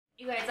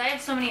You guys, I have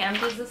so many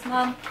empties this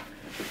month.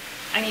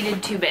 I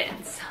needed 2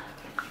 bins.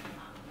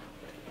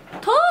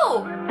 2!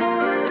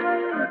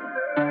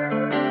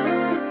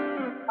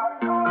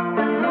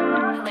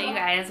 Hello you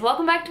guys,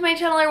 welcome back to my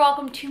channel, or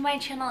welcome to my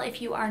channel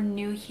if you are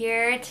new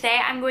here. Today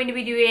I'm going to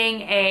be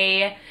doing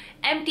a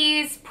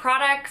empties,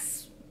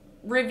 products,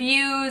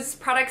 reviews,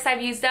 products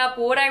I've used up,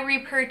 would I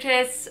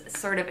repurchase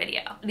sort of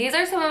video. These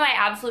are some of my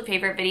absolute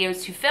favorite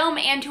videos to film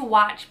and to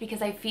watch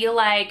because I feel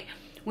like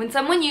when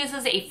someone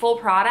uses a full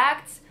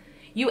product,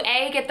 you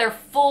get their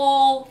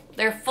full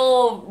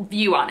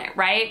view on it,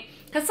 right?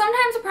 Because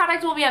sometimes a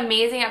product will be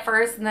amazing at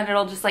first and then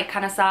it'll just like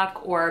kind of suck,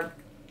 or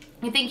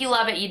you think you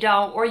love it, you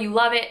don't, or you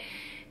love it,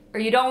 or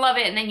you don't love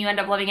it and then you end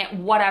up loving it,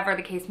 whatever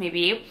the case may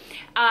be.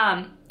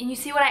 And you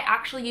see what I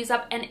actually use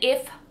up and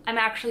if I'm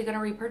actually gonna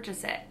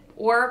repurchase it,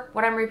 or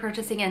what I'm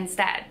repurchasing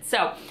instead.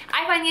 So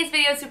I find these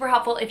videos super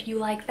helpful. If you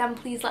like them,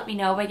 please let me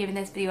know by giving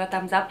this video a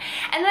thumbs up.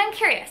 And then I'm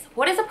curious,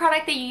 what is a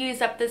product that you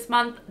used up this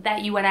month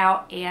that you went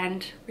out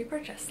and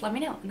repurchased? Let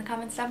me know in the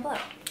comments down below.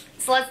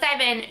 So let's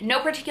dive in. No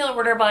particular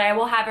order, but I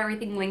will have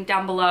everything linked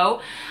down below.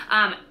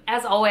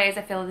 As always,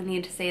 I feel the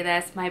need to say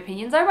this. My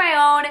opinions are my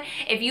own.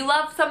 If you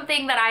love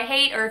something that I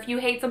hate, or if you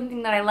hate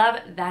something that I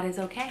love, that is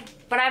okay.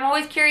 But I'm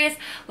always curious.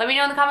 Let me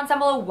know in the comments down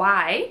below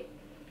why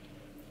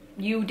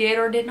you did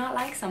or did not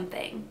like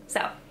something.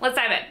 So let's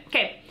dive in.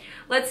 Okay,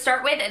 let's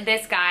start with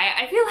this guy.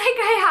 I feel like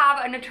I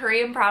have a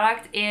Naturium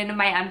product in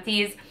my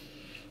empties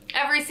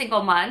every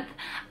single month.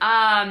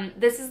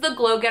 This is the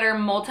Glow Getter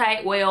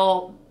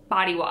Multi-Oil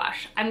Body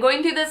Wash. I'm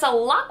going through this a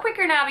lot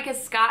quicker now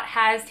because Scott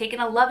has taken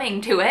a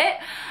loving to it.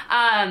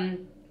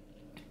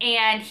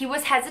 And he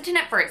was hesitant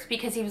at first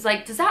because he was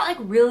like, does that like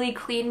really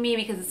clean me?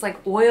 Because it's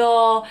like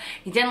oil.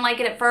 He didn't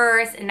like it at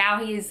first and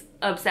now he's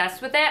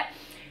obsessed with it.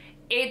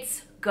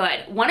 It's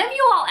good. One of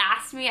you all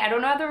asked me, I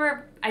don't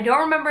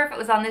remember if it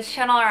was on this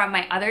channel or on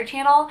my other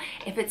channel,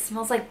 if it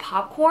smells like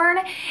popcorn,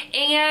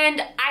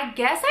 and I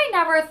guess I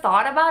never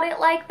thought about it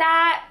like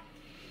that.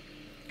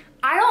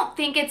 I don't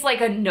think it's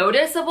like a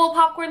noticeable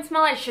popcorn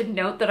smell. I should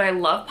note that I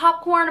love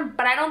popcorn,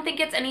 but I don't think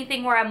it's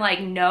anything where I'm like,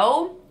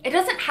 no. It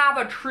doesn't have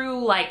a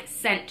true like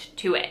scent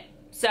to it.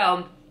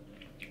 So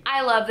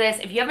I love this.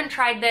 If you haven't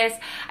tried this,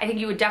 I think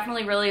you would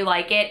definitely really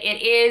like it.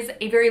 It is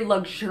a very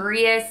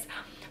luxurious,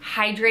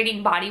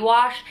 hydrating body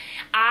wash.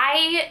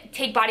 I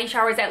take body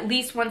showers at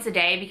least once a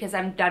day because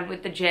I'm done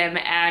with the gym,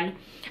 and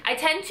I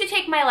tend to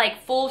take my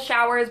like full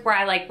showers where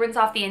I like rinse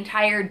off the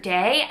entire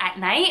day at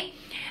night,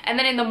 and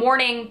then in the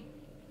morning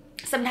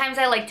sometimes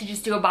I like to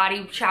just do a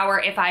body shower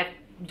if I've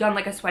done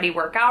like a sweaty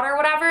workout or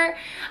whatever.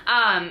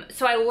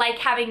 So I like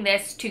having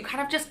this to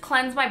kind of just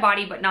cleanse my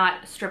body but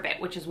not strip it,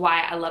 which is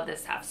why I love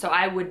this stuff. So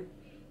I would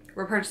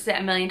repurchase it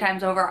a million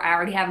times over. I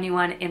already have a new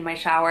one in my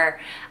shower.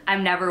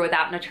 I'm never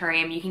without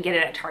Naturium. You can get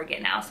it at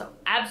Target now, so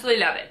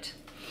absolutely love it.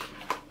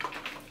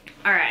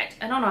 All right,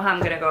 I don't know how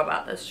I'm gonna go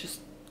about this.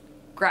 Just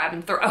grab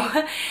and throw.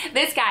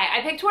 This guy,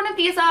 I picked one of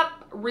these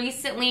up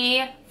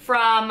recently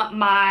from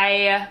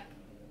my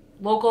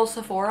local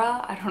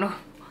Sephora. I don't know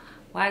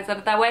why I said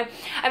it that way.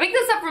 I picked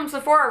this up from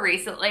Sephora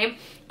recently.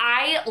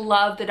 I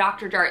love the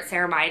Dr. Jart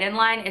Ceramide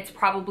line. It's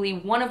probably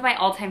one of my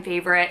all-time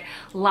favorite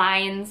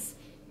lines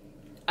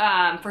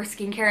for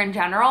skincare in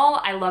general.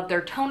 I love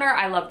their toner,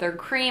 I love their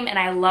cream, and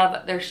I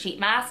love their sheet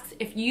masks.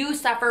 If you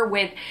suffer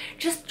with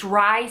just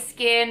dry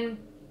skin,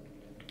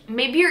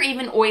 maybe you're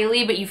even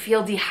oily but you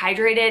feel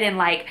dehydrated and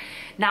like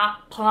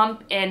not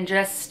plump and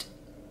just,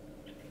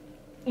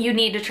 you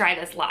need to try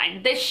this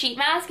line. This sheet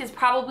mask is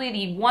probably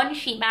the one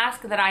sheet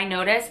mask that I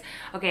notice.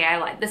 Okay, I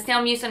lied. The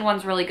snail mucin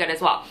one's really good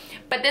as well.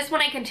 But this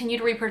one I continue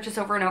to repurchase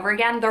over and over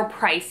again. They're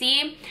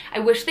pricey. I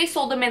wish they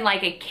sold them in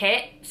like a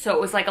kit so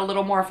it was like a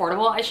little more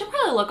affordable. I should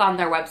probably look on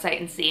their website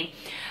and see.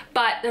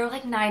 But they're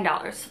like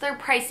 $9, so they're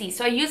pricey.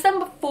 So I use them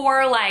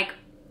before, like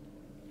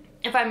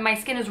if my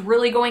skin is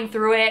really going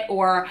through it,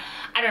 or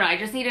I don't know, I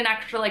just need an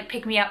extra like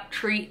pick me up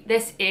treat.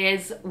 This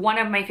is one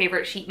of my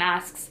favorite sheet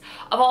masks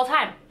of all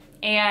time.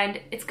 And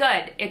it's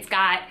good. It's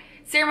got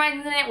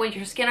ceramides in it, which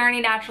your skin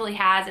already naturally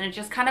has, and it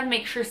just kind of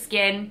makes your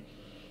skin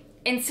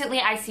instantly,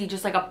 I see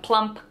just like a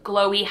plump,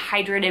 glowy,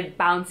 hydrated,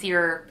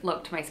 bouncier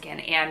look to my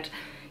skin. And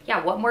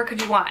yeah, what more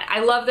could you want?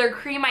 I love their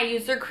cream. I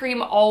use their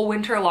cream all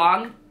winter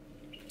long,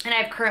 and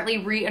I've currently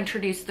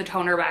reintroduced the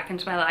toner back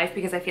into my life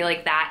because I feel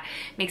like that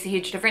makes a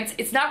huge difference.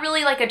 It's not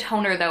really like a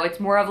toner though. It's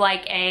more of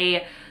like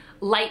a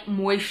light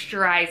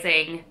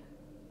moisturizing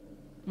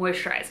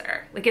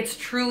moisturizer. Like it's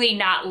truly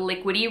not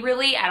liquidy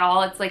really at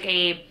all. It's like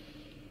a,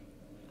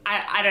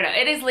 I don't know,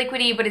 it is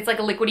liquidy, but it's like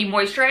a liquidy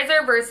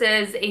moisturizer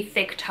versus a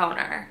thick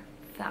toner,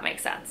 if that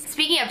makes sense.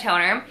 Speaking of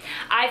toner,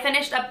 I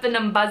finished up the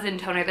Numbuzzin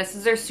toner. This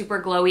is their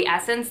super glowy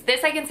essence.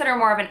 This I consider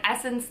more of an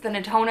essence than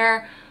a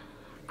toner.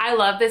 I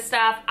love this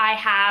stuff.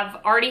 I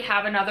already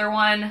have another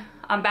one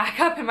back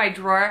up in my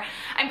drawer.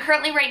 I'm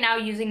currently right now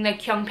using the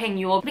Kyungpeng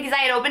Yule because I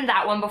had opened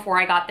that one before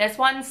I got this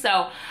one,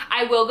 so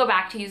I will go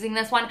back to using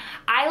this one.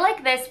 I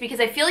like this because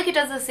I feel like it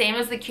does the same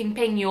as the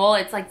Kyungpeng Yule.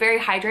 It's like very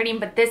hydrating,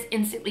 but this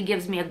instantly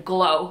gives me a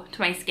glow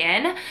to my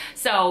skin.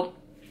 So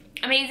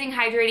amazing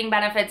hydrating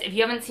benefits. If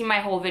you haven't seen my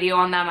whole video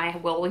on them, I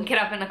will link it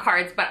up in the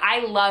cards, but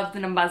I love the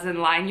Numbuzin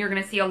line. You're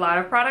gonna see a lot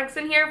of products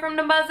in here from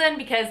Numbuzin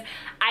because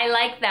I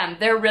like them.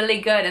 They're really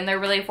good and they're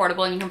really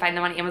affordable, and you can find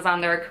them on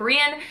Amazon. They're a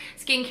Korean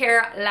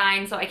skincare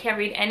line, so I can't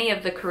read any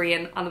of the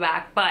Korean on the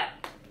back, but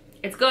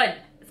it's good.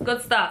 It's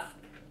good stuff.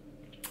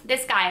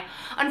 This guy,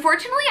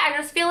 unfortunately, I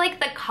just feel like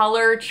the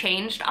color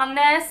changed on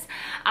this,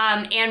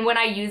 and when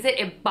I use it,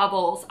 it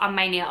bubbles on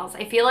my nails.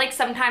 I feel like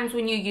sometimes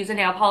when you use a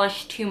nail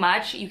polish too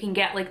much, you can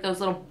get like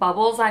those little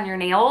bubbles on your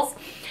nails.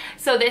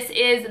 So this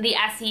is the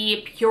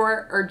Essie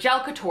Pure or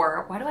Gel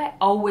Couture. Why do I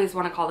always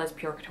want to call this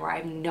Pure Couture? I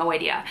have no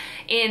idea.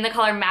 In the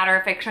color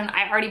Matter Fiction.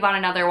 I already bought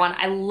another one.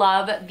 I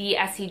love the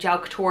Essie Gel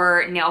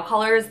Couture nail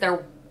colors.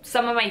 They're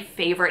some of my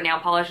favorite nail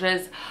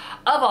polishes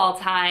of all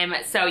time.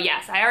 So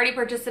yes, I already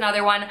purchased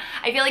another one.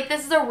 I feel like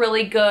this is a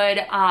really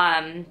good,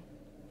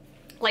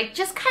 like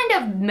just kind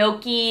of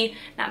milky,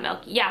 not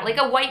milky, yeah, like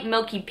a white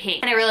milky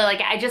pink. And I really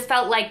like it. I just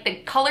felt like the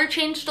color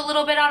changed a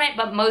little bit on it,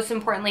 but most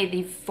importantly,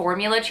 the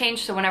formula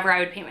changed. So whenever I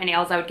would paint my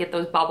nails, I would get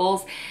those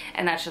bubbles,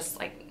 and that's just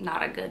like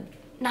not a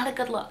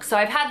good look. So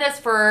I've had this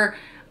for,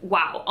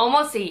 wow,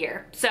 almost a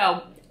year.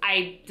 So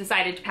I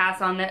decided to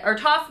pass on this, or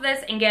toss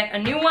this and get a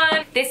new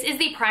one. This is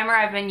the primer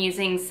I've been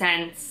using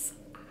since,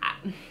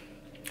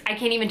 I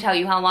can't even tell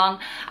you how long.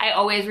 I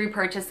always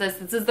repurchase this.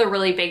 This is the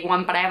really big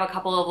one, but I have a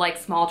couple of like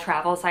small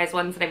travel size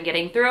ones that I'm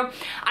getting through.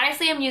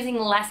 Honestly, I'm using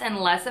less and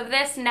less of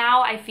this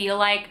now, I feel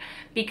like,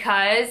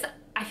 because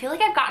I feel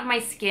like I've gotten my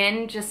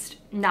skin just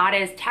not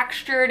as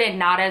textured and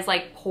not as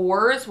like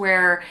pores,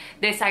 where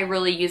this I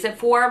really use it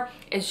for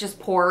is just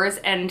pores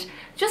and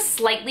just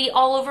slightly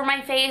all over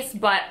my face,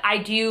 but I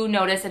do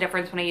notice a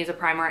difference when I use a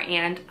primer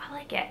and I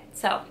like it.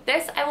 So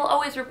this I will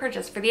always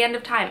repurchase for the end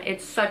of time.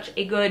 It's such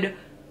a good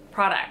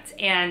product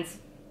and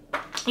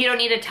you don't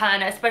need a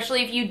ton,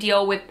 especially if you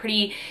deal with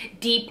pretty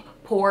deep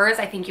pores.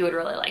 I think you would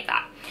really like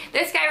that.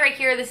 This guy right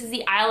here, this is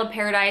the Isle of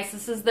Paradise.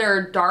 This is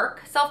their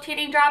dark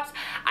self-tanning drops.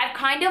 I've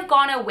kind of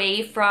gone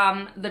away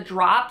from the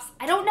drops.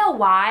 I don't know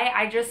why.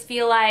 I just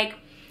feel like,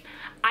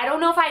 I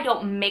don't know if I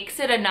don't mix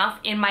it enough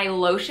in my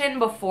lotion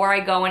before I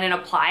go in and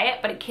apply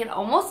it, but it can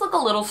almost look a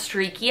little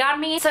streaky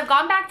on me. So I've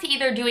gone back to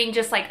either doing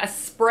just like a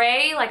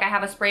spray, like I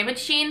have a spray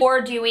machine,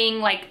 or doing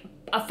like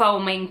a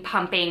foaming,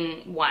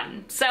 pumping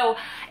one. So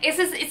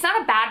it's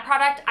not a bad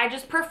product. I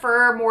just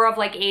prefer more of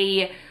like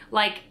a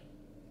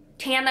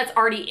tan that's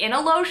already in a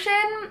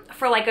lotion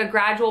for like a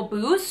gradual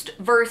boost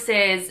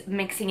versus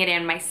mixing it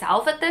in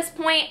myself at this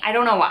point. I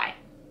don't know why.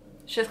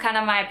 It's just kind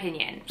of my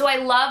opinion. So I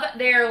love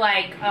their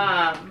like,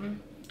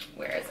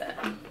 where is it?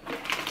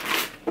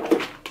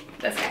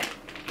 This guy.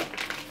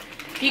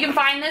 If you can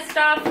find this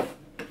stuff,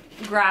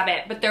 grab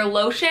it. But their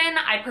lotion,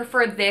 I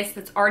prefer this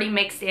that's already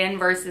mixed in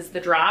versus the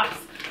drops.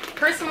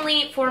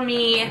 Personally, for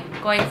me,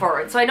 going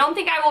forward. So I don't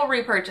think I will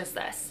repurchase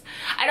this.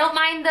 I don't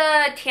mind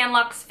the Tan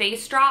Luxe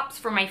face drops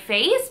for my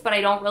face, but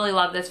I don't really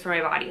love this for my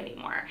body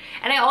anymore.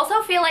 And I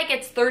also feel like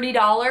it's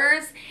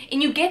 $30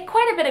 and you get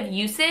quite a bit of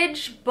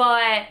usage, but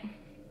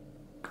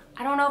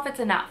I don't know if it's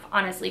enough,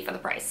 honestly, for the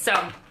price.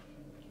 So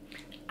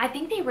I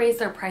think they raised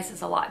their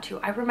prices a lot too.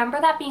 I remember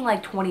that being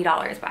like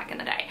 $20 back in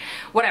the day.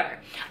 Whatever.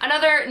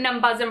 Another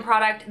Numbuzin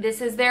product,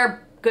 this is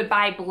their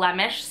Goodbye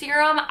Blemish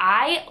Serum.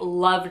 I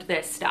loved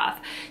this stuff.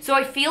 So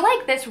I feel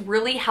like this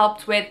really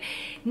helped with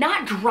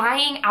not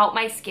drying out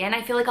my skin.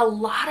 I feel like a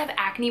lot of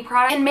acne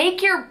products can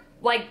make your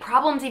like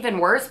problems even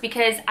worse,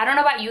 because I don't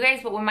know about you guys,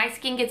 but when my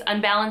skin gets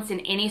unbalanced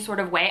in any sort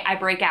of way, I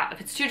break out. If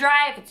it's too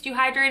dry, if it's too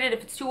hydrated,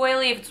 if it's too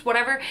oily, if it's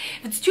whatever,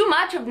 if it's too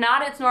much of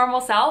not its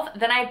normal self,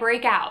 then I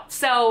break out.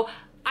 So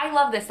I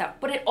love this stuff,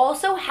 but it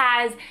also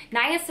has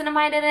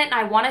niacinamide in it, and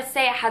I want to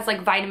say it has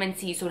like vitamin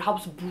C, so it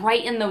helps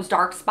brighten those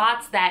dark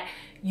spots that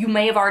you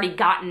may have already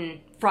gotten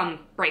from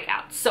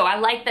breakouts. So I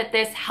like that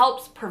this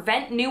helps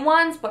prevent new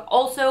ones, but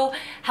also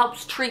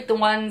helps treat the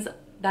ones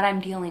that I'm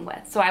dealing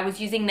with. So I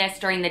was using this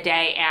during the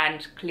day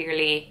and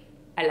clearly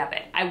I love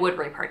it. I would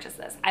repurchase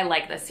this. I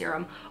like this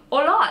serum a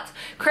lot.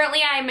 Currently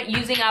I'm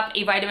using up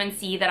a vitamin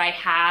C that I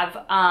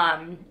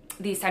have,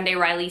 the Sunday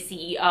Riley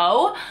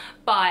CEO,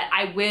 but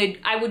I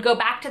would go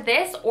back to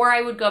this, or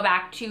I would go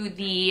back to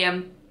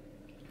the,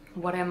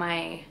 what am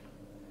I?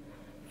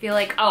 Feel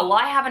like, oh, well,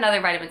 I have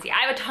another vitamin C.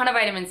 I have a ton of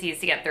vitamin C's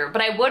to get through,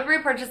 but I would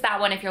repurchase that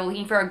one if you're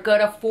looking for a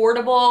good,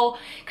 affordable,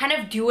 kind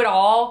of do it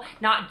all,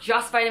 not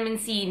just vitamin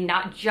C,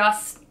 not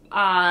just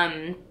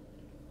like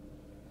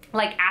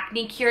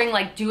acne curing,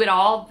 like do it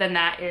all, then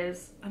that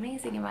is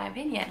amazing in my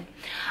opinion.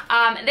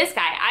 This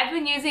guy, I've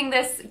been using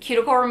this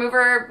cuticle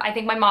remover. I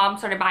think my mom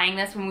started buying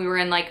this when we were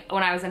in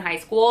when I was in high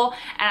school,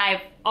 and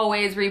I've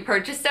always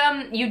repurchased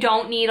them. You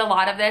don't need a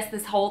lot of this.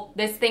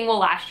 This thing will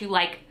last you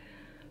like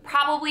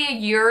probably a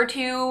year or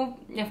two,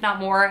 if not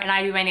more, and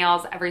I do my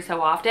nails every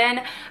so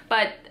often,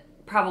 but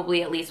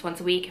probably at least once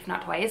a week, if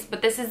not twice.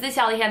 But this is the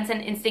Sally Hansen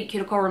Instant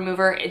Cuticle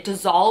Remover. It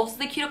dissolves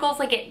the cuticles,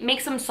 like it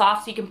makes them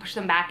soft so you can push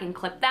them back and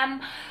clip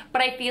them,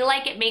 but I feel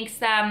like it makes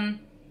them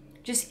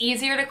just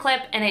easier to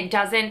clip, and it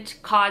doesn't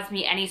cause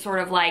me any sort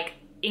of like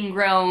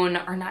ingrown,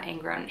 or not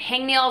ingrown,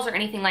 hangnails or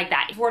anything like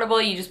that. It's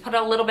affordable. You just put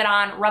a little bit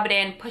on, rub it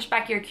in, push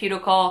back your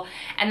cuticle,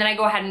 and then I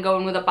go ahead and go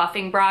in with a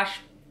buffing brush,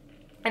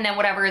 and then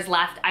whatever is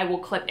left I will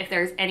clip if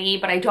there's any,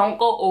 but I don't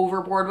go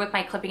overboard with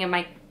my clipping of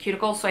my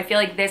cuticles, so I feel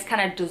like this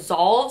kind of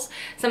dissolves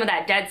some of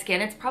that dead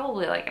skin. It's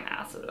probably like an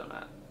acid on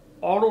it.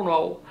 I don't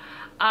know.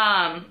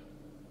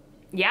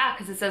 Yeah,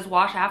 because it says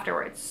wash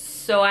afterwards,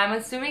 so I'm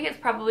assuming it's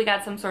probably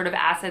got some sort of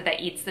acid that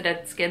eats the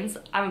dead skins.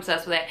 I'm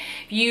obsessed with it.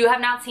 If you have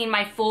not seen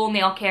my full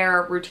nail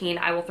care routine,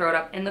 I will throw it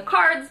up in the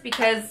cards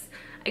because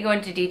I go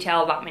into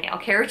detail about my nail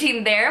care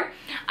routine there.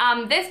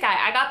 This guy,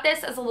 I got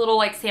this as a little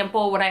like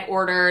sample when I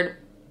ordered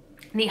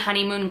the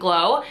Honeymoon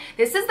Glow.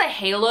 This is the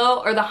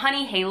Halo, or the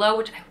Honey Halo,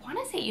 which I want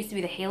to say it used to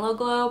be the Halo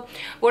Glow.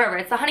 Whatever,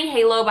 it's the Honey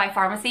Halo by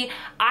Pharmacy.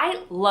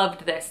 I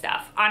loved this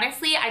stuff.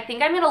 Honestly, I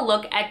think I'm gonna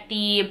look at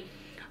the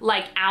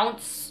like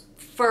ounce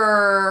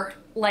for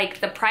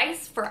like the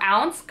price for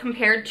ounce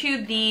compared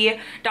to the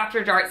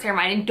Dr. Jart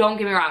Ceramide. And don't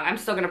get me wrong, I'm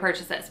still gonna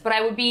purchase this, but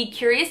I would be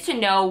curious to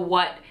know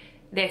what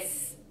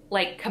this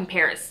like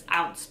compares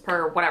ounce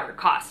per whatever it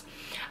costs.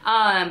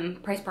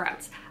 Price per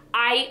ounce.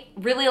 I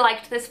really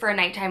liked this for a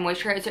nighttime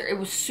moisturizer. It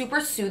was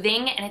super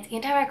soothing, and it's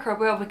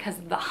antimicrobial because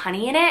of the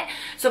honey in it.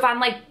 So if I'm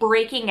like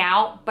breaking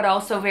out but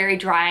also very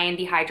dry and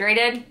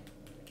dehydrated,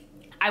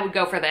 I would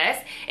go for this.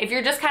 If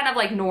you're just kind of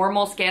like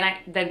normal skin,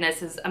 then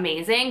this is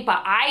amazing,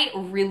 but I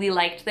really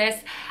liked this.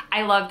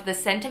 I loved the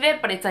scent of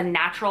it, but it's a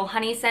natural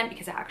honey scent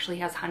because it actually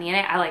has honey in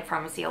it. I like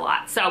Pharmacy a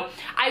lot, so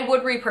I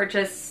would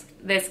repurchase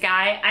this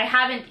guy. I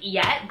haven't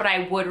yet, but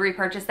I would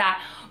repurchase that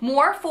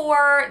more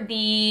for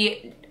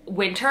the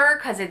winter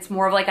because it's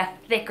more of like a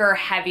thicker,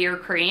 heavier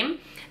cream.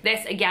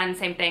 This, again,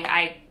 same thing.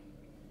 I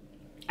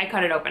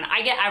cut it open.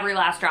 I get every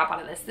last drop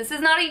out of this. This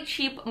is not a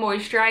cheap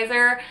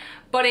moisturizer,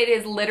 but it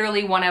is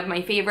literally one of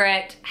my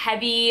favorite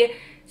heavy,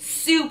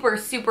 super,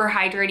 super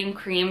hydrating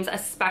creams,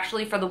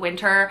 especially for the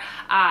winter.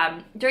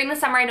 During the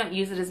summer, I don't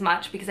use it as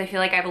much because I feel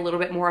like I have a little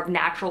bit more of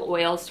natural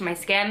oils to my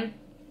skin,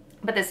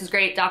 but this is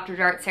great. Dr.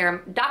 Jart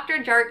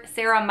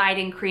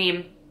Ceramide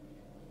Cream.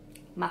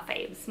 My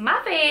faves.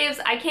 My faves.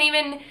 I can't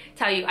even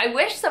tell you. I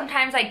wish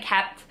sometimes I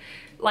kept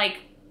like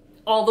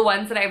all the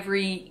ones that I've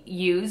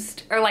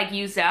reused or like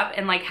used up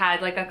and like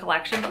had like a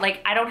collection, but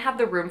like I don't have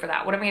the room for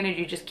that. What am I gonna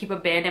do? Just keep a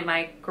bin in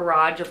my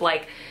garage of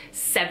like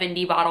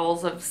 70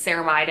 bottles of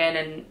ceramide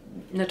and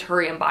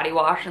Naturium body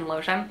wash and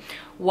lotion?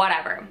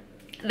 Whatever.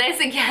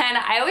 This, again,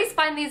 I always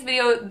find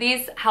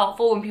these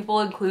helpful when people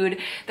include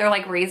their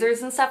like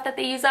razors and stuff that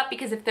they use up,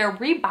 because if they're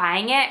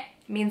rebuying it,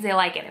 means they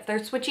like it. If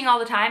they're switching all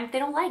the time, they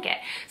don't like it.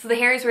 So the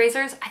Harry's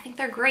razors, I think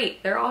they're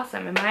great. They're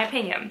awesome in my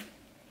opinion.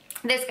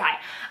 This guy,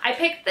 I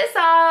picked this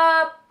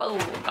up, oh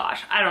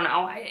gosh, I don't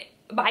know.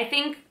 But I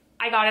think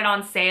I got it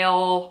on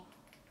sale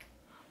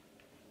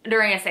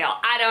during a sale.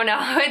 I don't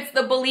know. It's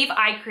the Believe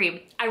Eye Cream.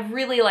 I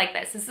really like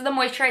this. This is the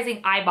moisturizing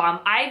eye balm.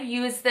 I've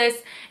used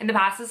this in the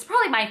past. This is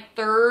probably my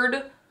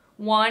third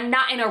one,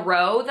 not in a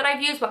row that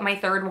I've used, but my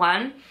third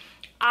one.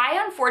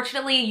 I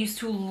unfortunately used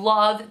to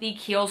love the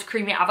Kiehl's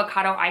Creamy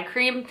Avocado Eye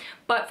Cream,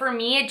 but for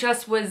me it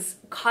just was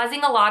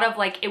causing a lot of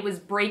like, it was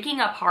breaking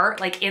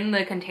apart like in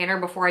the container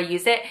before I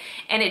used it,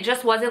 and it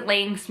just wasn't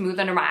laying smooth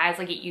under my eyes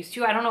like it used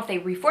to. I don't know if they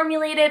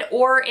reformulated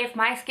or if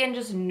my skin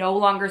just no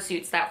longer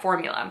suits that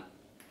formula.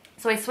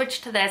 So I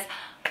switched to this.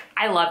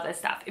 I love this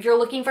stuff. If you're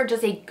looking for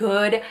just a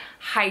good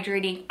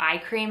hydrating eye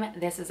cream,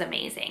 this is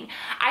amazing.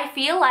 I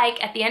feel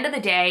like at the end of the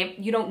day,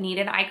 you don't need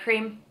an eye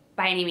cream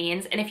by any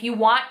means. And if you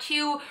want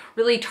to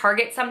really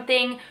target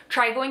something,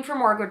 try going for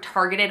more of a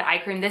targeted eye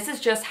cream. This is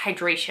just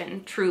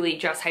hydration, truly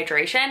just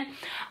hydration.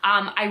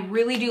 I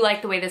really do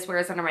like the way this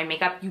wears under my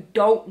makeup. You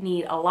don't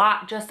need a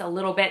lot, just a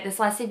little bit. This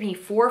lasted me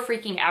for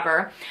freaking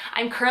ever.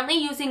 I'm currently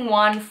using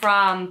one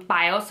from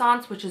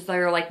Biossance, which is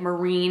their like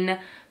marine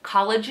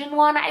collagen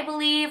one, I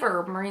believe,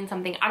 or marine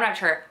something. I'm not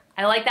sure.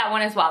 I like that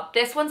one as well.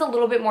 This one's a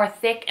little bit more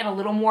thick and a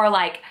little more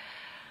like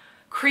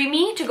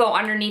creamy to go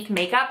underneath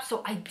makeup,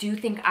 so I do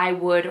think I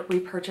would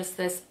repurchase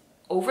this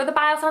over the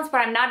Biossance,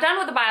 but I'm not done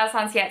with the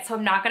Biossance yet, so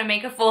I'm not gonna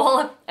make a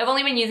full, I've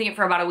only been using it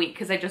for about a week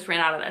because I just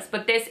ran out of this,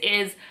 but this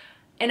is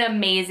an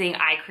amazing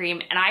eye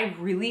cream, and I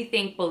really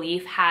think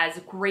Believe has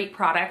great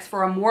products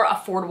for a more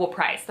affordable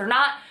price. They're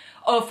not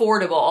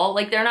affordable,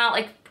 like they're not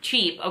like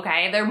cheap,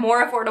 okay? They're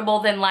more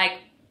affordable than like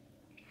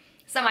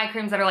some eye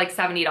creams that are like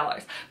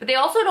 $70, but they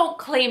also don't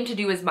claim to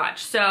do as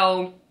much.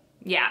 So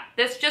yeah,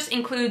 this just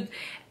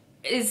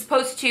is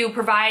supposed to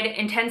provide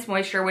intense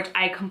moisture, which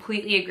I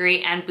completely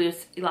agree, and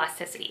boost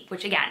elasticity,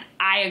 which again,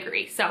 I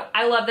agree. So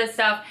I love this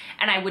stuff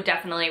and I would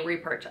definitely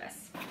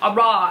repurchase.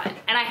 Abroad,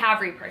 and I have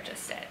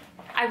repurchased it.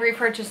 I've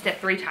repurchased it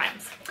 3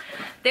 times.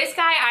 This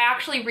guy I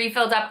actually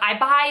refilled up. I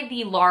buy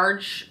the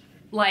large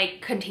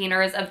like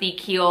containers of the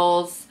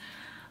Kiehl's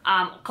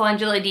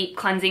Calendula Deep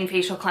Cleansing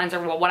Facial Cleanser,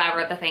 well,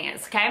 whatever the thing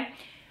is, okay?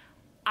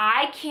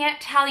 I can't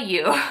tell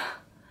you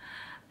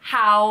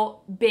how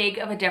big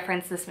of a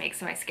difference this makes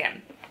to my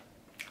skin.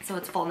 So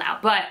it's full now,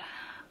 but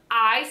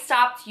I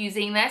stopped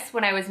using this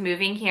when I was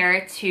moving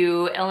here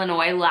to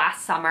Illinois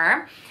last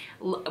summer,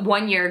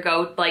 1 year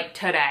ago, like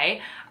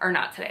today, or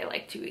not today,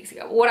 like 2 weeks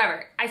ago,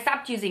 whatever. I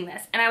stopped using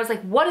this and I was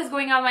like, what is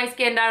going on with my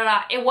skin, da da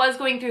da. It was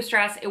going through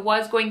stress, it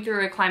was going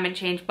through a climate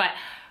change, but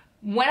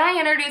when I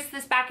introduced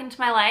this back into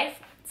my life,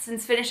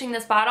 since finishing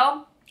this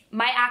bottle,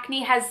 my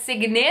acne has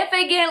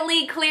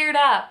significantly cleared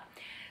up.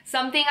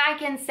 Something I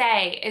can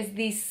say is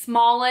the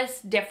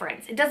smallest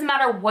difference. It doesn't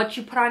matter what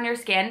you put on your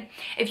skin.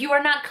 If you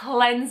are not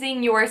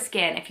cleansing your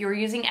skin, if you are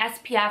using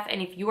SPF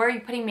and if you are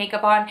putting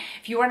makeup on,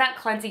 if you are not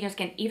cleansing your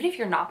skin, even if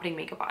you're not putting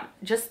makeup on,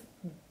 just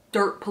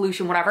dirt,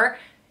 pollution, whatever,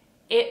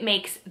 it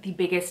makes the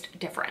biggest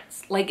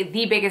difference. Like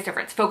the biggest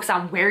difference. Focus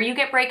on where you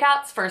get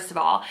breakouts, first of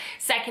all.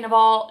 Second of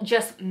all,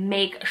 just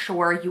make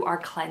sure you are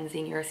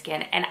cleansing your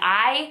skin. And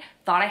I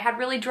thought I had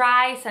really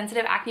dry,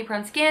 sensitive,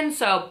 acne-prone skin,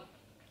 so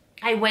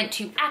I went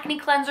to acne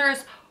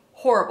cleansers,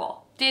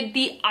 horrible. Did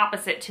the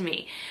opposite to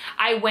me.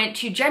 I went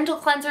to gentle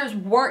cleansers,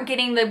 weren't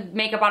getting the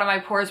makeup out of my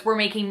pores, were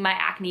making my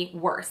acne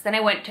worse. Then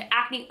I went to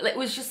acne, it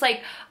was just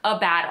like a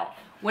battle.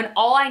 When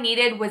all I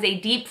needed was a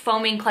deep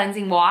foaming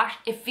cleansing wash.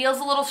 It feels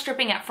a little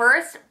stripping at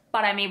first,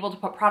 but I'm able to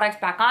put products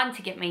back on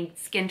to get my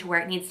skin to where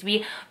it needs to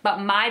be. But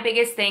my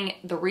biggest thing,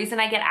 the reason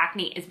I get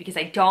acne is because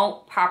I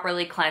don't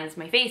properly cleanse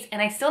my face. And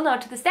I still know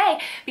it to this day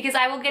because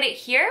I will get it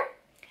here,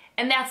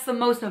 and that's the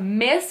most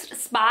missed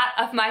spot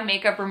of my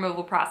makeup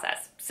removal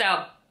process.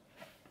 So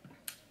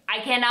I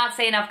cannot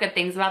say enough good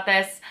things about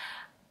this.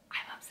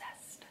 I'm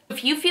obsessed.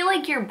 If you feel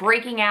like you're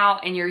breaking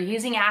out and you're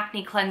using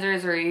acne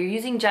cleansers or you're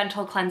using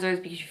gentle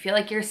cleansers because you feel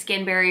like your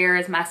skin barrier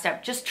is messed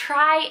up, just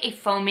try a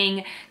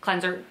foaming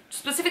cleanser.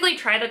 Specifically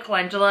try the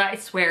calendula. I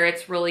swear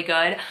it's really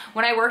good.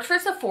 When I worked for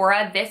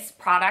Sephora, this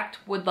product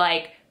would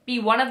like be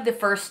one of the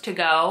first to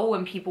go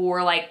when people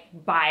were like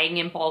buying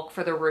in bulk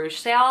for the Rouge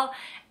sale.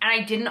 And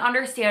I didn't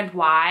understand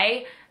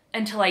why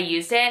until I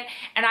used it.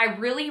 And I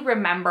really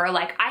remember,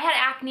 like, I had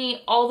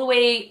acne all the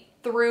way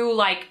through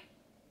like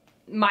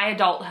my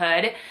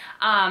adulthood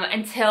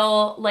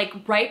until like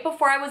right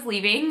before I was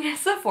leaving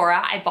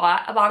Sephora. I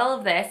bought a bottle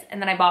of this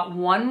and then I bought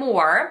one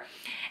more,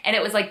 and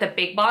it was like the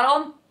big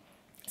bottle.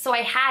 So I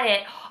had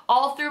it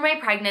all through my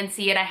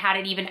pregnancy, and I had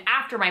it even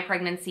after my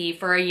pregnancy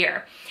for a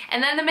year.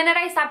 And then the minute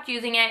I stopped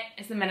using it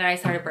is the minute I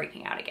started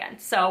breaking out again.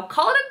 So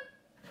call it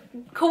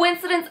a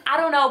coincidence, I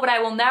don't know, but I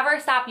will never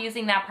stop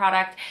using that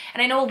product.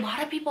 And I know a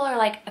lot of people are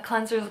like, a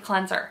cleanser is a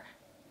cleanser.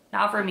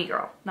 Not for me,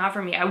 girl. Not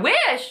for me. I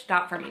wish.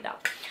 Not for me, though.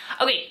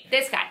 Okay,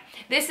 this guy.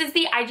 This is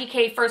the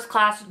IGK First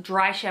Class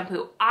Dry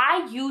Shampoo.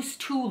 I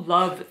used to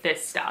love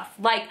this stuff.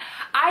 Like,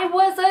 I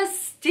was a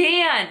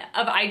stan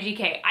of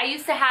IGK. I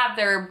used to have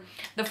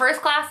the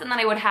First Class, and then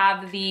I would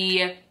have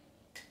the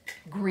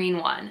green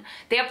one.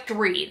 They have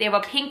three. They have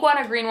a pink one,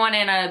 a green one,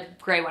 and a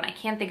gray one. I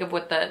can't think of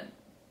what the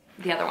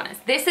other one is.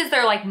 This is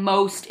their like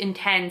most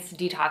intense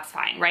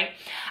detoxifying, right?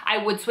 I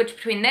would switch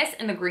between this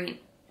and the green.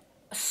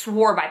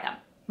 Swore by them.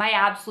 My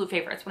absolute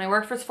favorites. When I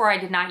worked for Sephora, I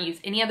did not use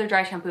any other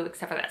dry shampoo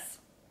except for this,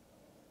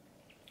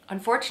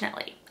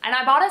 unfortunately. And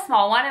I bought a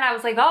small one and I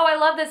was like, oh, I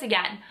love this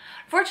again.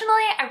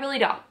 Fortunately, I really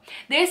don't.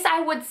 This,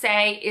 I would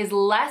say, is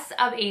less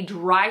of a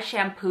dry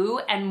shampoo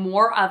and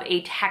more of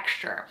a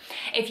texture.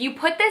 If you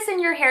put this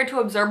in your hair to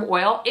absorb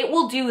oil, it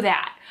will do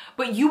that.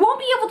 But you won't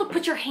be able to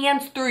put your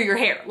hands through your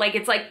hair. Like,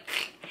 it's like,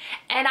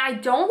 and I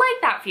don't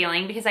like that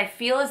feeling because I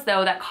feel as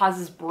though that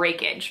causes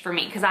breakage for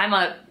me. Because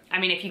I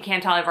mean, if you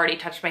can't tell, I've already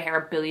touched my hair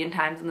a billion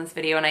times in this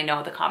video, and I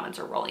know the comments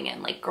are rolling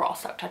in like, girl,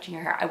 stop touching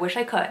your hair. I wish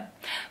I could,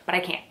 but I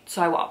can't,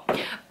 so I won't.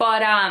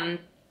 But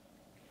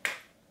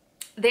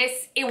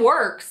this, it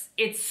works.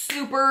 It's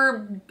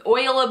super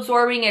oil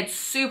absorbing, it's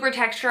super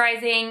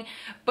texturizing,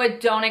 but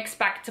don't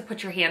expect to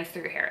put your hands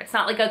through your hair. It's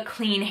not like a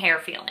clean hair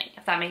feeling,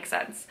 if that makes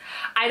sense.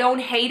 I don't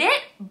hate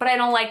it, but I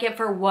don't like it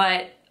for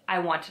what I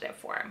wanted it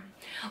for.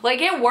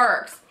 Like, it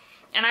works,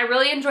 and I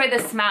really enjoy the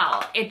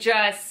smell. It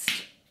just,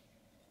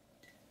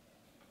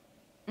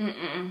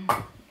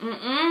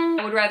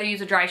 I would rather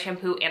use a dry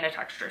shampoo and a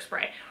texture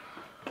spray.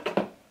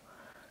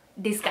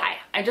 This guy,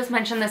 I just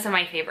mentioned this in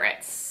my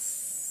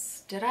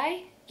favorites. Did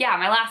I? Yeah,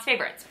 my last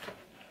favorites.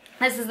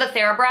 This is the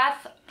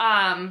TheraBreath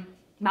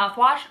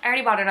mouthwash. I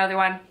already bought another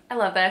one. I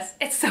love this.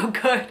 It's so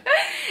good.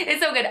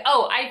 It's so good.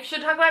 Oh, I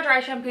should talk about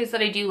dry shampoos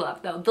that I do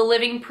love though. The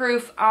Living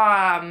Proof,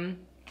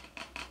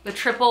 the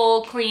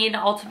Triple Clean,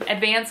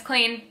 Advanced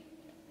Clean.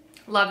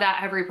 Love that.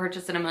 I've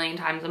repurchased it a million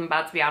times. I'm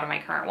about to be out of my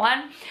current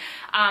one.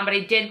 But I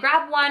did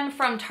grab one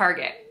from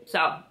Target. So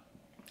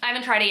I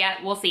haven't tried it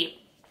yet. We'll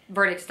see.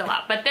 Verdict's still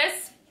out. But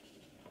this,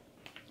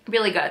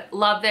 really good.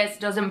 Love this.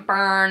 Doesn't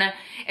burn.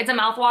 It's a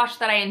mouthwash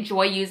that I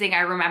enjoy using.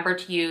 I remember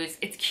to use.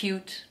 It's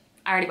cute.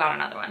 I already bought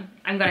another one.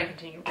 I'm going to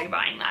continue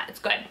rebuying that. It's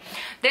good.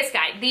 This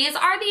guy. These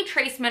are the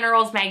Trace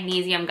Minerals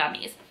Magnesium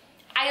Gummies.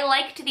 I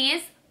liked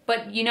these,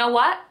 but you know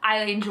what? I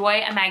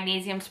enjoy a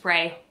magnesium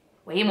spray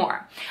way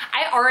more.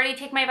 I already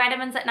take my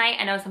vitamins at night.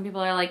 I know some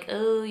people are like,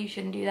 oh, you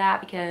shouldn't do that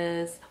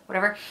because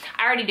whatever.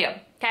 I already do,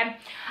 okay?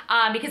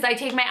 Because I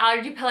take my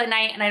allergy pill at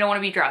night and I don't want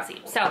to be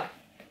drowsy. So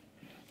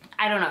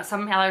I don't know,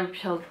 some other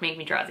pills make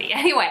me drowsy.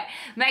 Anyway,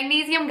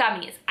 magnesium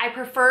gummies. I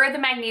prefer the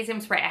magnesium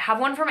spray. I have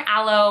one from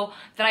Aloe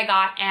that I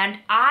got and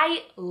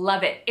I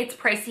love it. It's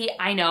pricey,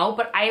 I know,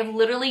 but I have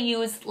literally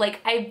used,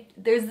 like,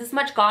 there's this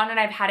much gone and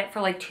I've had it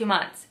for like 2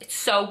 months. It's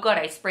so good.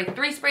 I spray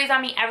 3 sprays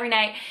on me every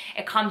night.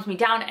 It calms me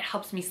down, it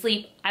helps me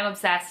sleep. I'm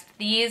obsessed.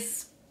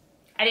 These,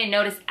 I didn't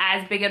notice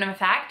as big of an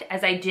effect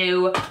as I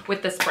do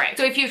with the spray.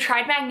 So if you've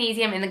tried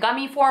magnesium in the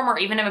gummy form or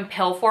even in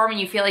pill form and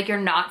you feel like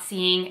you're not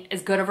seeing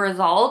as good of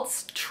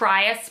results,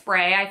 try a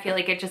spray. I feel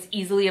like it just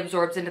easily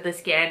absorbs into the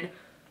skin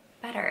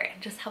better. It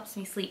just helps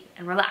me sleep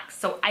and relax.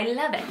 So I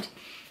love it.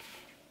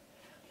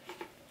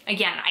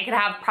 Again, I could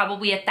have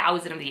probably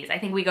 1,000 of these. I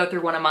think we go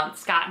through one a month.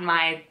 Scott and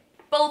I,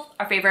 both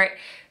our favorite.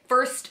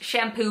 First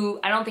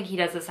shampoo, I don't think he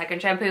does the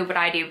second shampoo, but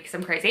I do because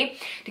I'm crazy.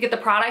 To get the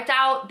product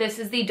out, this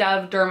is the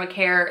Dove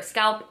Dermacare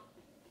Scalp,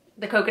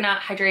 the coconut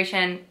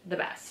hydration, the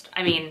best.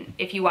 I mean,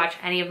 if you watch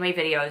any of my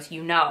videos,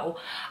 you know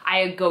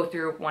I go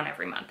through one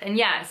every month. And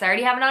yes, I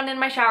already have one in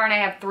my shower and I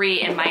have 3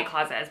 in my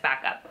closet as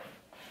backup.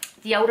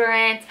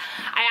 Deodorant,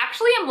 I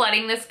actually am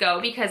letting this go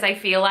because I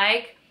feel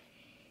like,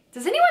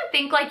 does anyone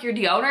think like your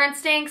deodorant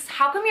stinks?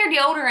 How come your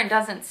deodorant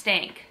doesn't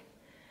stink?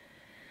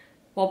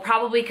 Well,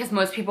 probably because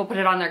most people put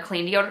it on their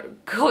clean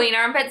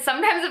armpits.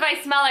 Sometimes if I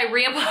smell, I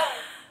reapply.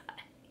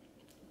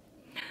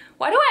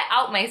 Why do I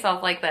out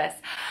myself like this?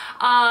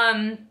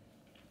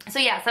 So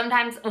yeah,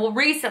 sometimes, well,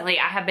 recently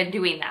I have been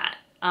doing that.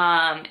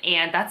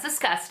 And that's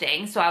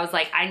disgusting. So I was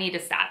like, I need to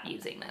stop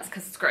using this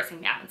because it's grossing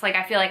me out. It's like,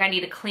 I feel like I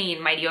need to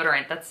clean my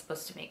deodorant that's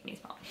supposed to make me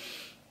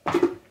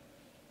smell.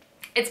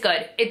 It's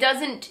good. It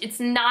doesn't,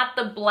 it's not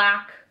the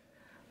black,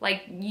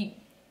 like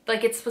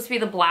it's supposed to be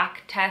the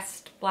black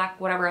test, black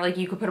whatever, like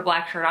you could put a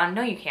black shirt on.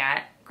 No, you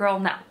can't. Girl,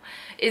 no.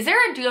 Is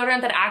there a deodorant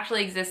that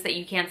actually exists that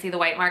you can't see the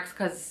white marks?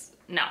 Because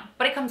no,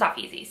 but it comes off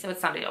easy, so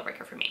it's not a deal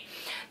breaker for me.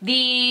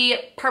 The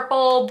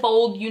Purple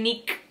Bold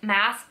Unique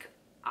Mask,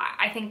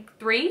 I think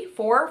 3,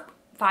 4,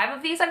 5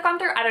 of these I've gone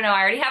through. I don't know, I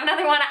already have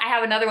another one. I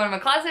have another one in my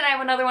closet. I have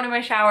another one in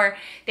my shower.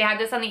 They had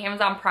this on the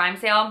Amazon Prime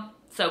sale.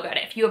 So good.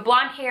 If you have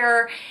blonde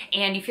hair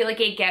and you feel like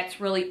it gets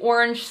really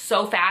orange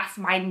so fast,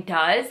 mine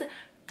does,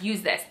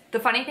 use this. The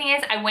funny thing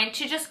is I went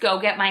to just go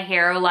get my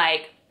hair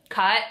like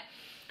cut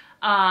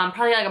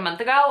probably like a month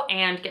ago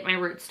and get my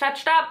roots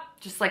touched up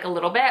just like a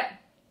little bit,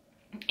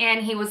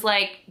 and he was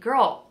like,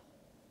 girl,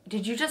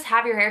 did you just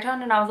have your hair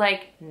toned? And I was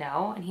like,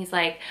 no. And he's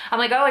like, I'm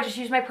like, oh, I just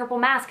used my purple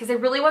mask, because I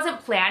really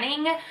wasn't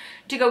planning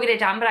to go get it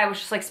done, but I was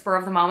just like spur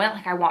of the moment,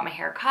 like I want my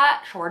hair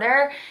cut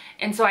shorter,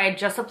 and so I had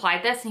just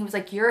applied this and he was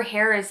like, your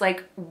hair is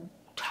like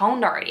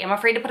toned already. I'm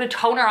afraid to put a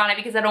toner on it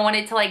because I don't want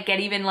it to like get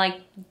even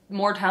like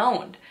more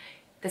toned.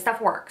 This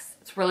stuff works.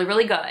 It's really,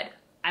 really good.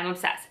 I'm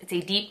obsessed. It's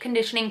a deep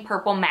conditioning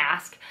purple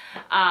mask.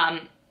 I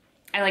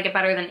like it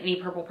better than any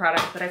purple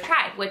product that I've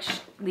tried, which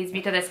leads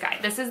me to this guy.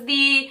 This is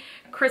the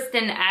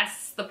Kristen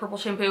S, the purple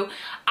shampoo.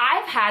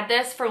 I've had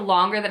this for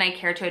longer than I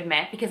care to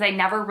admit because I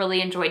never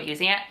really enjoyed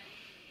using it.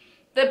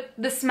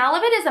 The smell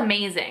of it is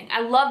amazing. I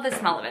love the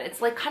smell of it.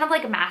 It's like kind of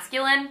like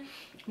masculine,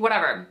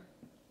 whatever.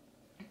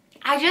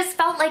 I just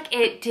felt like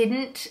it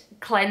didn't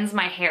cleanse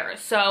my hair.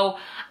 So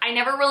I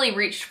never really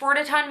reached for it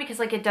a ton because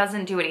like it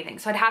doesn't do anything.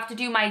 So I'd have to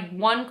do my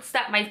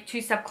 1-step, my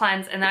 2-step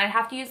cleanse, and then I'd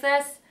have to use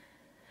this.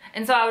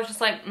 And so I was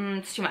just like,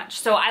 it's too much.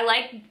 So I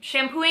like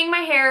shampooing my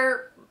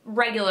hair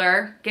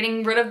regular,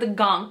 getting rid of the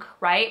gunk,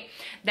 right?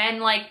 Then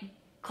like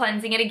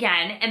cleansing it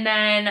again, and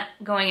then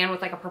going in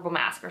with like a purple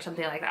mask or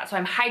something like that. So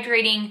I'm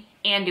hydrating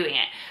and doing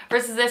it.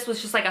 Versus this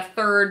was just like a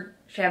 3rd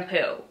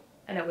shampoo,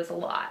 and it was a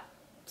lot.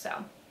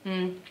 So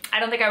I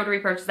don't think I would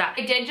repurchase that.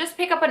 I did just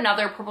pick up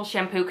another purple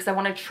shampoo because I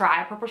want to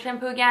try purple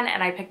shampoo again,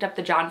 and I picked up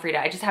the John Frieda.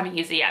 I just haven't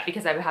used it yet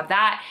because I have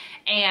that,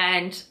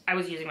 and I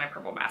was using my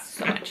purple mask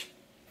so much.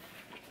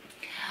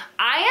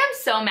 I am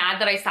so mad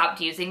that I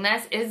stopped using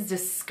this. It is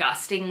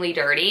disgustingly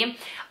dirty.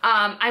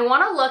 I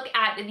want to look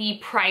at the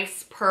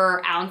price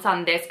per ounce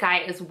on this guy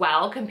as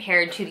well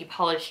compared to the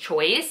Paula's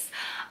Choice.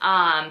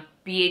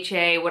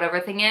 BHA, whatever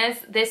thing is.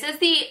 This is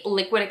the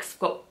liquid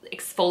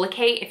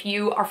exfoliate. If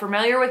you are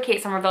familiar with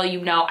Kate Somerville,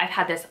 you know I've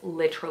had this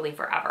literally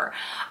forever.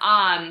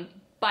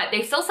 But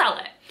they still sell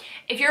it.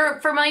 If you're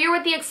familiar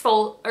with the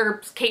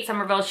Kate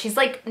Somerville, she's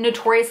like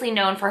notoriously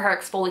known for her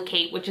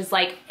exfoliate, which is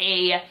like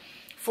a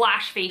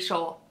flash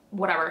facial,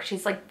 whatever.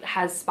 She's like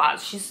has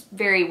spots. She's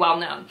very well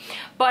known.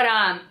 But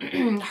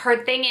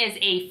her thing is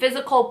a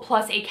physical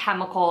plus a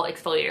chemical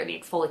exfoliator, the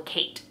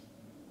exfoliate.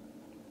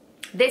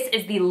 This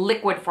is the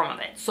liquid form of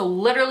it. So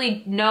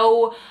literally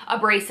no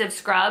abrasive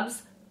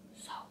scrubs.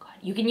 So good.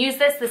 You can use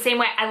this the same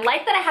way. I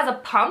like that it has a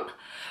pump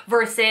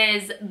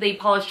versus the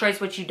Paula's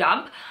Choice, which you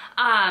dump.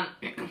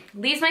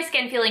 Leaves my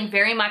skin feeling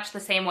very much the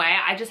same way.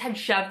 I just had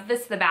shoved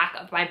this to the back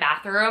of my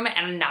bathroom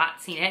and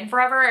not seen it in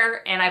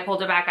forever, and I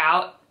pulled it back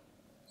out.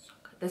 So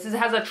good. This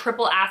has a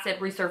triple acid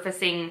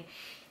resurfacing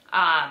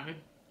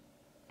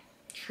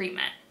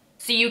treatment.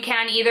 So you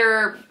can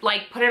either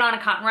like put it on a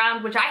cotton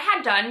round, which I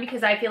had done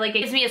because I feel like it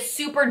gives me a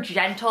super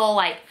gentle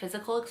like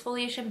physical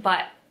exfoliation,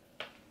 but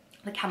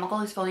the chemical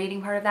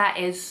exfoliating part of that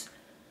is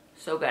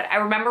so good. I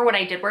remember when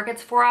I did work at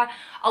Sephora,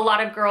 a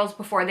lot of girls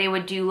before they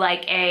would do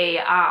like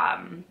a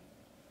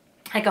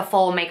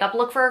full makeup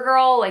look for a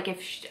girl, like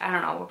if she, I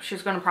don't know, if she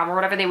was going to prom or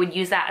whatever, they would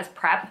use that as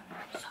prep.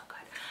 So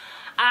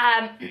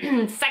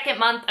good. Second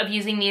month of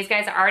using these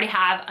guys. I already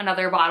have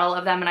another bottle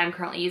of them and I'm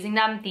currently using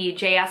them. The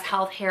JS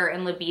Health Hair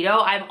and Libido.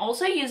 I'm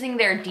also using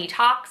their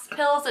detox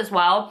pills as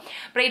well,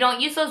 but I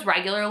don't use those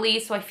regularly,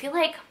 so I feel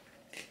like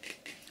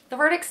the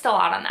verdict's still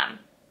out on them.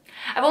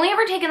 I've only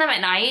ever taken them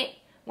at night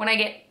when I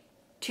get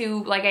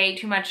too, like I ate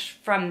too much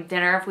from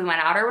dinner if we went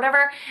out or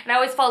whatever, and I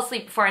always fall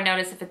asleep before I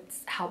notice if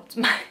it's helped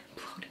my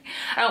bloating.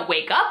 I don't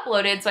wake up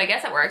bloated, so I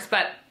guess it works,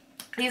 but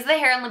these are the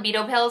Hair and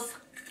Libido pills.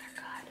 They're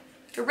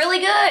good. They're really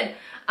good.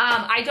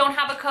 I don't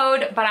have a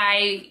code, but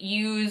I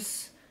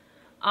use,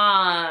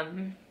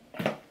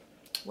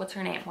 what's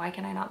her name? Why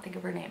can I not think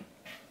of her name?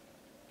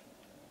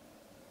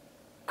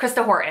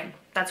 Krista Horton.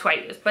 That's who I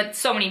use, but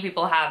so many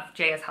people have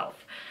JS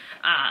Health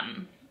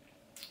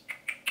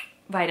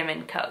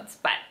vitamin codes,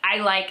 but I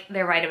like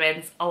their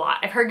vitamins a lot.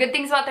 I've heard good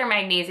things about their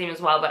magnesium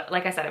as well, but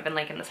like I said, I've been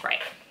liking the spray.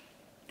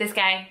 This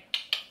guy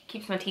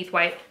keeps my teeth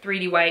white,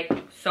 3D white,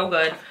 so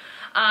good.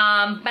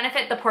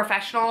 Benefit the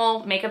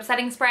Professional Makeup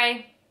Setting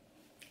Spray.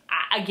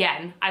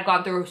 Again, I've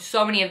gone through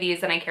so many of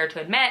these than I care to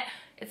admit.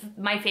 It's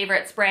my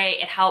favorite spray.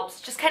 It helps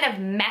just kind of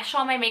mesh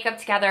all my makeup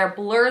together,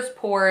 blurs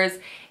pores,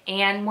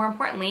 and more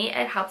importantly,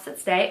 it helps it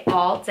stay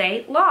all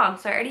day long.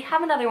 So I already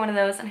have another one of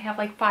those and I have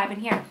like 5 in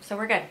here, so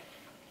we're good.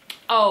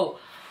 Oh,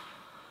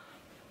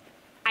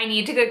 I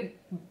need to go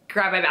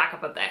grab my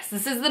backup of this.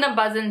 This is the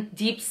Nubuzzin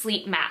Deep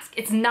Sleep Mask.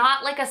 It's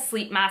not like a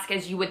sleep mask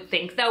as you would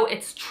think though.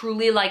 It's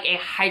truly like a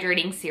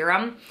hydrating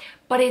serum,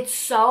 but it's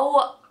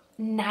so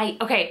nice.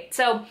 Okay,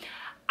 so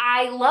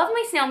I love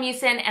my snail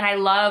mucin and I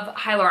love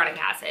hyaluronic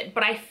acid,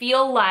 but I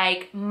feel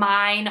like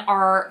mine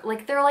are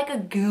like, they're like a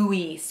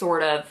gooey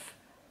sort of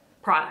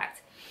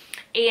product.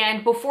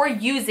 And before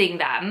using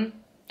them,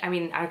 I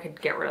mean, I could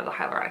get rid of the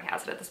hyaluronic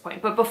acid at this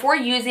point, but before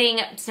using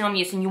snail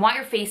mucin, you want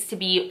your face to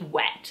be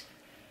wet.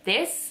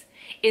 This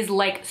is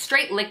like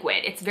straight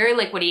liquid. It's very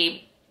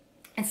liquidy.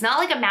 It's not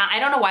like a matte. I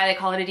don't know why they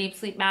call it a deep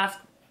sleep mask.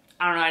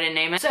 I don't know, I didn't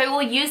name it. So I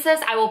will use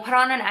this, I will put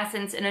on an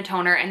essence and a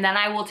toner, and then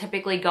I will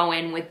typically go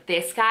in with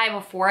this guy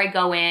before I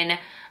go in.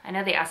 I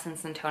know the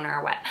essence and toner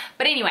are wet.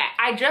 But anyway,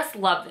 I just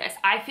love this.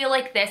 I feel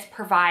like this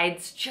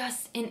provides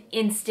just an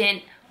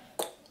instant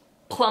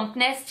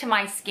plumpness to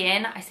my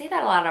skin. I say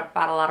that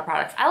about a lot of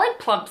products. I like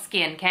plump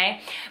skin, okay?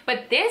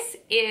 But this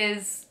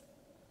is,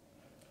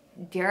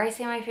 dare I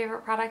say, my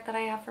favorite product that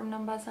I have from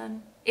Nubuzzin?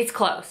 It's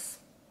close.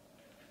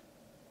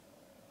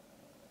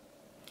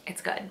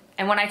 It's good.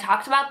 And when I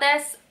talked about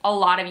this, a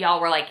lot of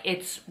y'all were like,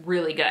 it's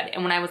really good.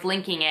 And when I was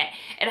linking it,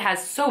 it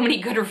has so many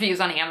good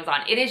reviews on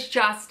Amazon. It is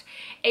just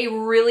a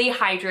really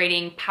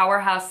hydrating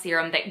powerhouse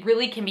serum that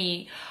really can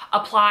be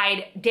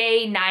applied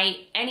day,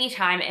 night,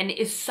 anytime, and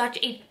is such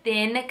a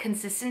thin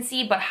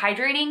consistency but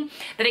hydrating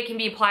that it can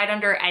be applied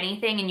under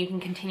anything and you can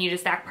continue to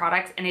stack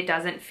products and it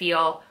doesn't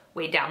feel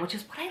weighed down, which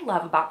is what I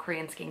love about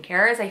Korean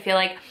skincare. Is I feel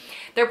like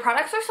their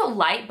products are so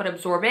light but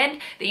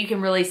absorbent that you can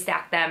really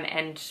stack them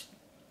and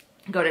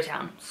go to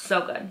town.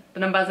 So good.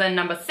 The Nubuzzin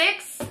number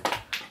 6.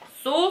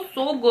 So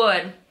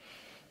good.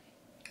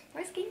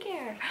 For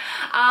skincare.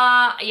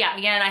 Yeah,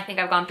 again, I think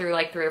I've gone through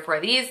like 3 or 4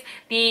 of these.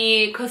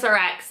 The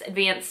CosRX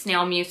Advanced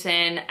Snail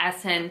Mucin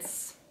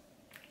Essence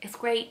is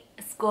great.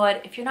 It's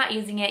good. If you're not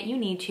using it, you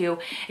need to.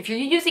 If you're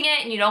using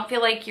it and you don't feel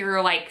like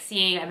you're like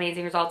seeing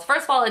amazing results,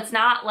 first of all, it's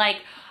not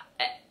like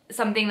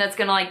something that's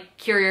gonna like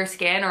cure your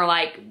skin or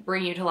like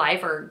bring you to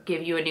life or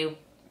give you a new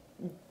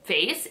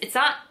face. It's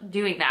not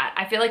doing that.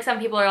 I feel like some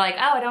people are like,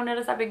 oh, I don't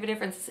notice that big of a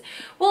difference.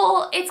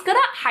 Well, it's gonna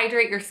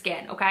hydrate your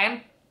skin,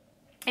 okay?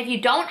 If you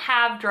don't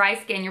have dry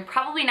skin, you're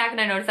probably not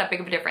gonna notice that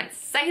big of a difference.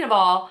 Second of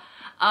all,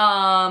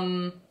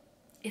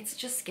 it's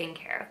just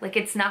skincare. Like,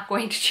 it's not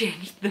going to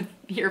change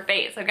your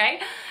face, okay?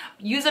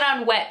 Use it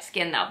on wet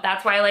skin though.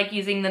 That's why I like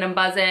using the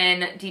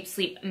Nubuzzin Deep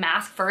Sleep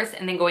Mask first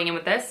and then going in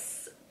with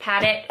this.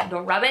 Pat it,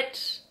 don't rub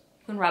it.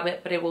 You can rub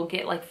it, but it will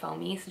get like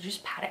foamy, so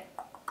just pat it.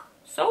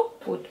 So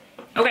good.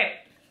 Okay.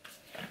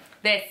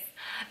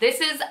 This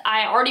is,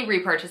 I already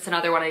repurchased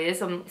another one of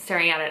these. I'm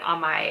staring at it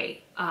on my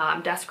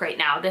desk right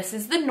now. This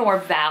is the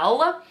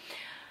Norvell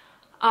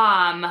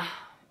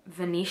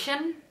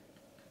Venetian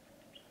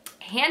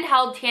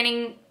handheld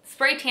tanning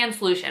spray tan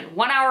solution.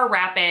 1 hour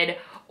rapid,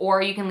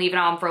 or you can leave it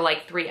on for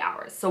like 3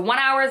 hours. So 1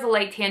 hour is a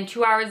light tan,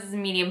 2 hours is a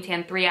medium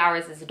tan, 3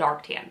 hours is a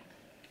dark tan.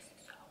 This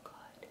is so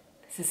good.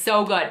 This is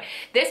so good.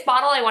 This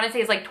bottle, I want to say,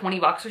 is like 20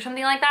 bucks or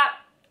something like that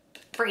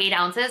for 8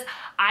 ounces.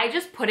 I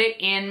just put it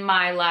in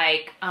my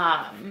like,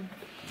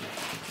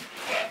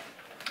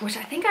 which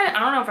I think, I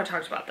don't know if I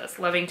talked about this,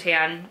 Loving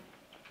Tan.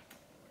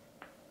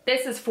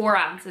 This is 4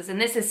 ounces and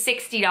this is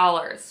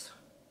 $60.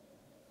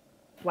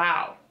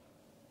 Wow.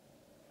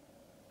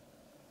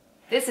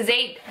 This is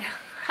 8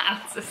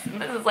 ounces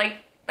and this is like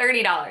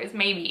 $30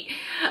 maybe.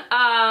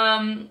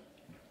 And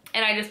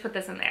I just put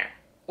this in there.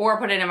 or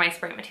put it in my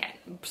spray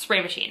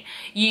machine.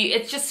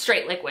 It's just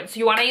straight liquid. So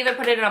you want to either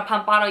put it in a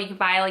pump bottle. You can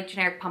buy like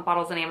generic pump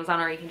bottles on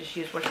Amazon, or you can just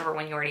use whichever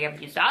one you already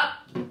have used up.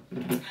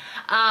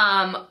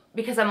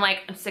 Because I'm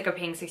sick of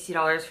paying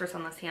 $60 for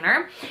sunless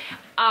tanner.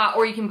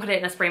 Or you can put it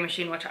in a spray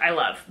machine, which I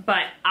love.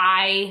 But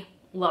I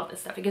love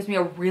this stuff. It gives me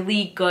a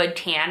really good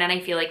tan, and I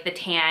feel like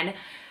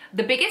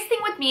the biggest thing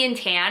with me in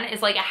tan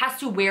is like it has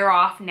to wear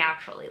off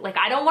naturally. Like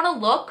I don't want to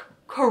look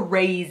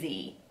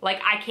crazy. Like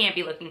I can't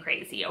be looking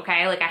crazy,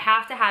 okay? Like I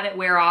have to have it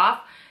wear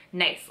off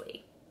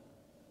nicely.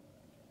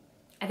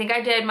 I think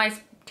I did my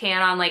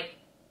tan on like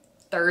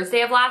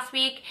Thursday of last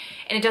week,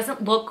 and it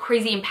doesn't look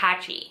crazy and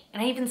patchy,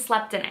 and I even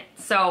slept in it.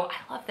 So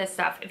I love this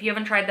stuff. If you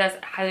haven't tried this,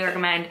 I highly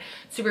recommend.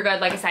 Super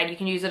good. Like I said, you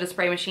can use it as a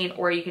spray machine,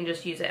 or you can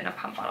just use it in a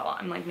pump bottle.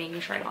 I'm like making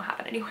sure I don't have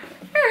it anywhere.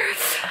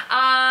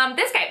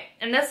 This guy,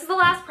 and this is the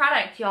last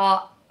product,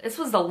 y'all. This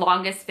was the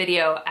longest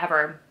video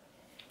ever.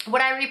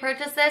 Would I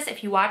repurchase this?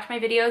 If you watch my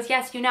videos,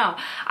 yes, you know.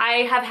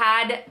 I have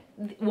had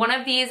one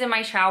of these in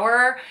my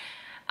shower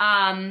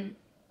on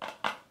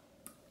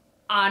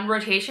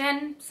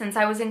rotation since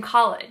I was in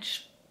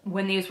college,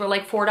 when these were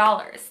like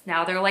 $4.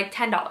 Now they're like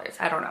 $10.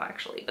 I don't know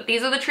actually, but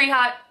these are the Tree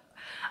Hut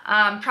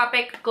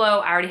Tropic Glow.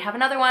 I already have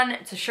another one.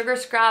 It's a sugar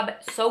scrub.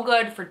 So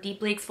good for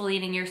deeply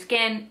exfoliating your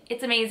skin.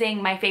 It's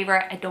amazing. My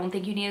favorite. I don't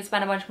think you need to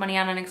spend a bunch of money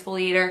on an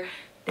exfoliator.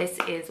 This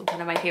is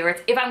one of my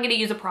favorites if I'm going to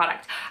use a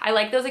product. I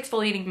like those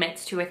exfoliating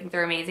mitts too. I think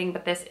they're amazing,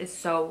 but this is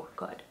so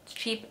good. It's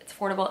cheap, it's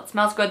affordable, it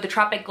smells good. The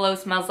Tropic Glow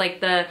smells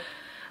like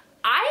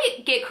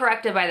I get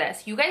corrected by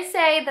this. You guys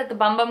say that the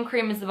Bum Bum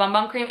Cream is the Bum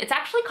Bum Cream. It's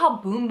actually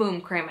called Boom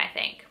Boom Cream, I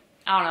think.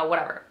 I don't know,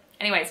 whatever.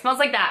 Anyway, it smells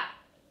like that.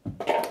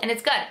 And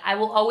it's good. I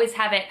will always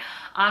have it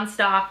on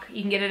stock.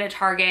 You can get it at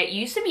Target.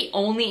 You used to be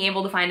only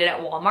able to find it at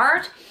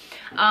Walmart.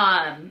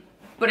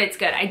 But it's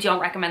good. I don't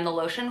recommend the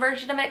lotion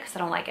version of it because I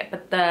don't like it.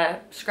 But the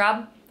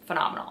scrub,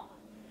 phenomenal.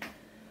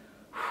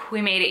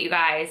 We made it, you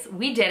guys.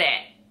 We did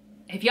it.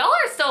 If y'all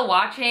are still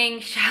watching,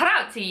 shout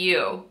out to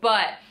you.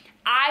 But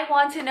I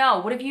want to know,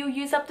 what have you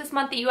used up this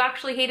month that you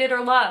actually hated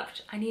or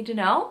loved? I need to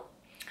know.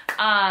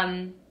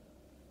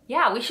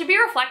 Yeah, we should be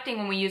reflecting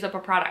when we use up a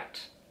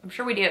product. I'm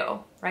sure we do,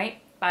 right?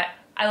 But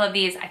I love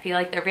these. I feel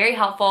like they're very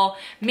helpful.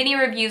 Mini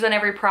reviews on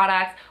every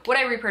product. Would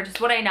I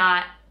repurchase? Would I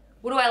not?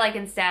 What do I like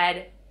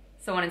instead?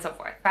 So on and so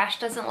forth. Trash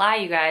doesn't lie,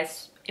 you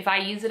guys. If I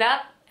use it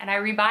up and I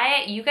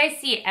rebuy it, you guys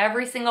see it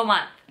every single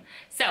month.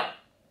 So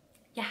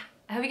yeah,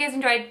 I hope you guys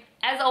enjoyed.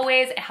 As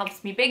always, it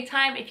helps me big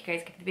time if you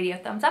guys give the video a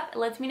thumbs up. It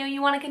lets me know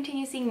you want to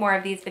continue seeing more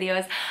of these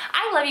videos.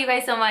 I love you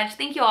guys so much.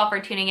 Thank you all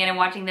for tuning in and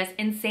watching this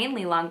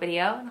insanely long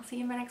video, and I'll see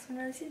you in my next one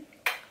really soon.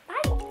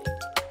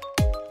 Bye.